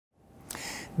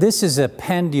This is a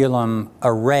pendulum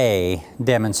array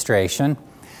demonstration.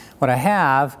 What I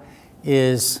have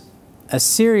is a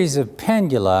series of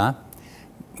pendula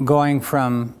going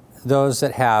from those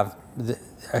that have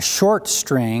a short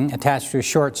string attached to a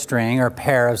short string, or a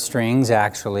pair of strings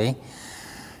actually,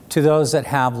 to those that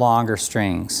have longer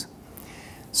strings.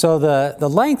 So the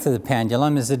length of the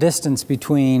pendulum is the distance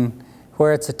between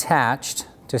where it's attached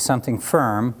to something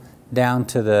firm down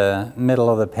to the middle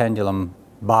of the pendulum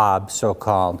bob,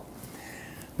 so-called.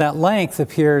 That length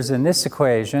appears in this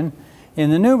equation in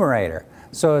the numerator.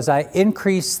 So as I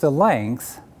increase the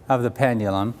length of the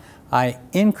pendulum, I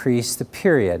increase the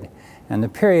period. And the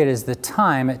period is the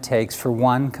time it takes for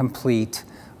one complete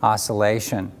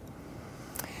oscillation.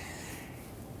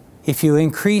 If you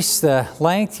increase the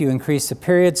length, you increase the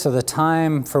period, so the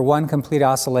time for one complete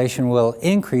oscillation will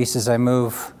increase as I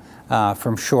move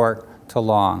from short to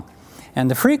long.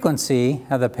 And the frequency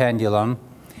of the pendulum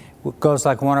goes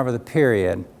like 1 over the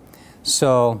period.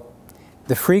 So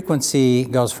the frequency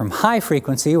goes from high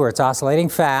frequency, where it's oscillating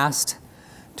fast,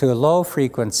 to a low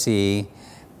frequency,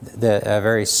 a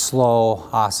very slow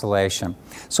oscillation.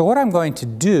 So what I'm going to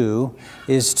do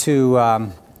is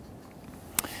to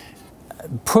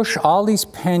push all these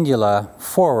pendula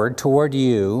forward toward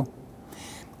you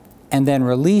and then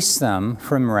release them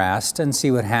from rest and see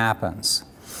what happens.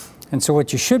 And so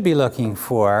what you should be looking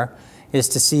for is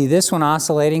to see this one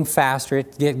oscillating faster,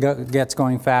 it gets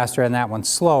going faster, and that one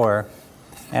slower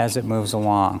as it moves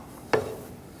along.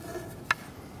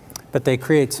 But they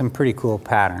create some pretty cool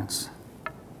patterns.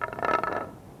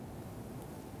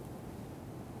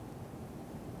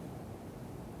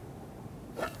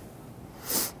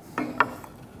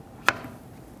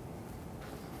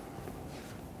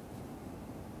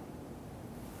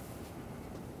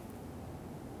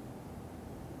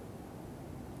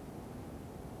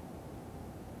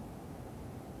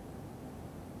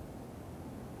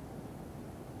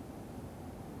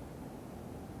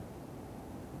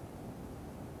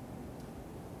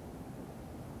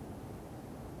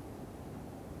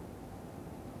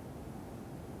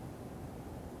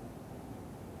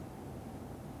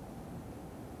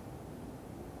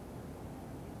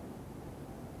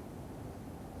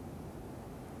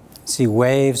 See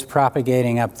waves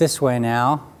propagating up this way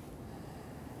now.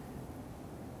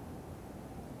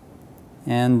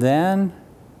 And then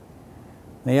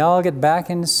they all get back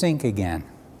into sync again,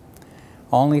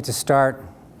 only to start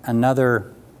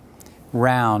another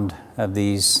round of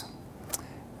these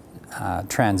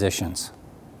transitions.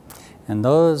 And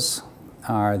those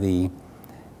are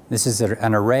this is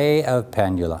an array of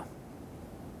pendula.